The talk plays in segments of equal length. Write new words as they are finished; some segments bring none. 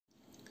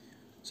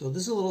So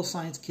this is a little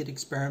science kit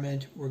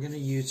experiment we're going to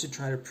use to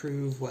try to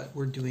prove what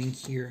we're doing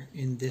here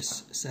in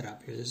this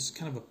setup here. This is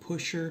kind of a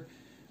pusher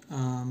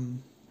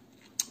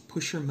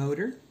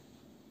motor.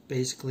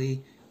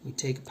 Basically, we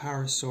take a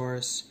power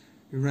source,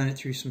 we run it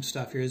through some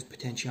stuff. Here's a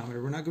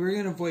potentiometer. We're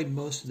going to avoid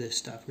most of this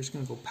stuff. We're just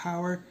going to go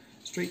power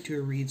straight to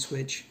a reed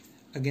switch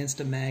against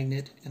a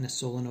magnet and a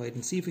solenoid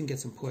and see if we can get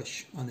some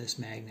push on this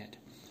magnet.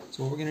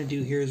 So what we're going to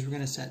do here is we're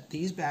going to set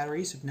these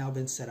batteries have now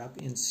been set up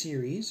in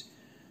series.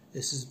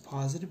 This is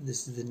positive,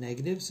 this is the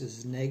negatives, this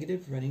is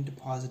negative running to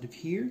positive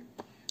here.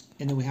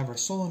 And then we have our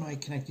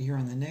solenoid connected here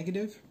on the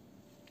negative.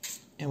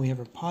 And we have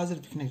our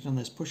positive connected on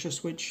this pusher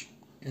switch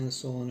and the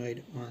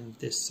solenoid on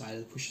this side of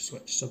the pusher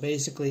switch. So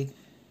basically,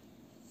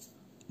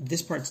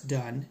 this part's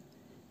done.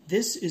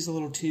 This is a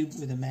little tube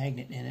with a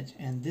magnet in it,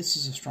 and this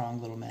is a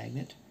strong little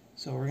magnet.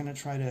 So we're going to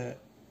try to,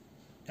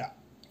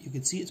 you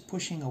can see it's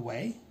pushing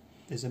away.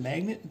 There's a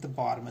magnet at the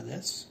bottom of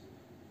this.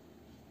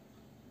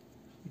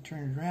 We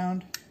turn it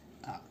around.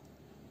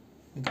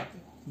 We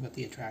got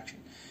the attraction.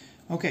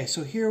 Okay,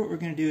 so here what we're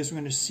going to do is we're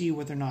going to see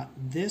whether or not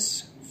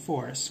this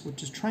force,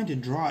 which is trying to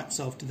draw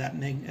itself to that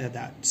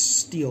that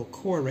steel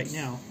core right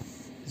now,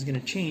 is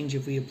going to change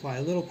if we apply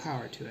a little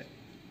power to it.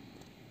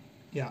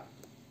 Yeah,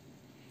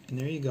 and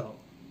there you go.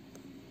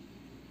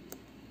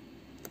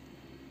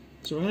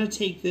 So we're going to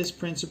take this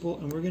principle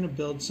and we're going to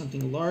build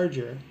something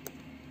larger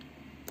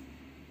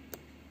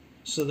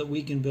so that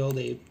we can build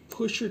a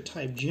pusher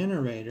type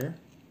generator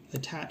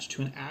attached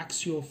to an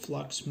axial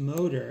flux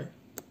motor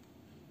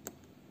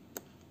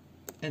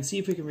and see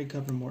if we can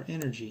recover more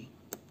energy,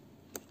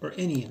 or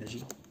any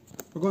energy.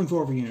 We're going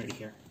for over unity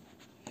here.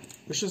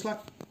 Wish us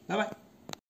luck. Bye-bye.